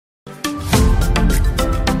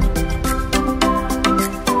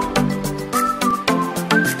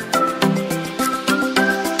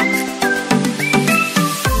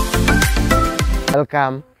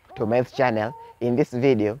Welcome to my channel. In this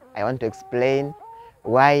video, I want to explain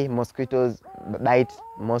why mosquitoes bite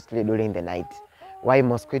mostly during the night. Why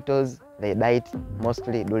mosquitoes they bite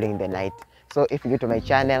mostly during the night. So if you're new to my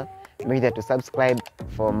channel, make sure to subscribe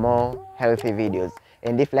for more healthy videos.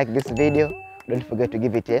 And if you like this video, don't forget to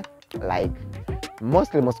give it a like.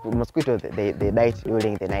 Mostly mosquitoes they bite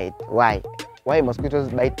during the night. Why? Why mosquitoes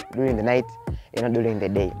bite during the night and not during the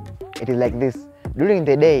day? It is like this. During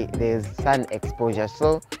the day, there's sun exposure,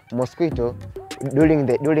 so mosquito during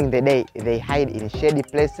the day they hide in shady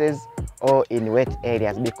places or in wet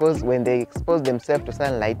areas, because when they expose themselves to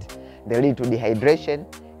sunlight, they lead to dehydration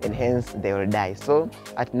and hence they will die. So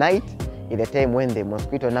at night is the time when the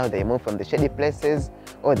mosquito now they move from the shady places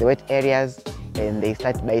or the wet areas and they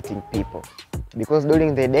start biting people, because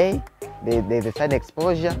during the day there's the sun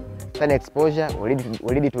exposure. Sun exposure will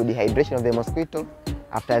lead to dehydration of the mosquito.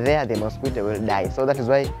 After there, the mosquito will die. So that is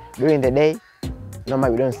why during the day,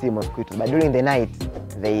 normally we don't see mosquitoes, but during the night,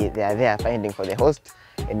 they are there finding for the host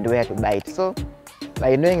and where to bite. So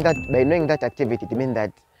by knowing that activity, it means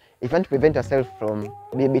that if you want to prevent yourself from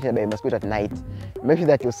being bitten by a mosquito at night, make sure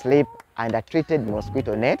that you sleep under treated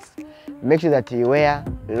mosquito nets. Make sure that you wear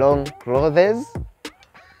long clothes.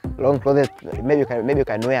 Maybe you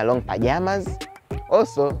can wear long pajamas.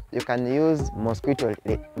 Also, you can use mosquito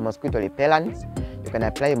repellents. You can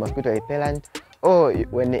apply mosquito repellent, or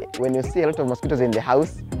when you see a lot of mosquitoes in the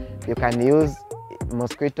house, you can use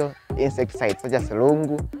mosquito insecticides such as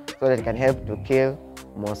lungu, so that it can help to kill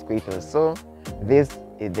mosquitoes. So this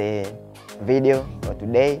is the video for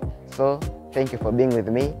today. So thank you for being with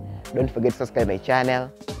me. Don't forget to subscribe my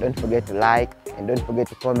channel. Don't forget to like and don't forget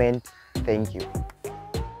to comment. Thank you.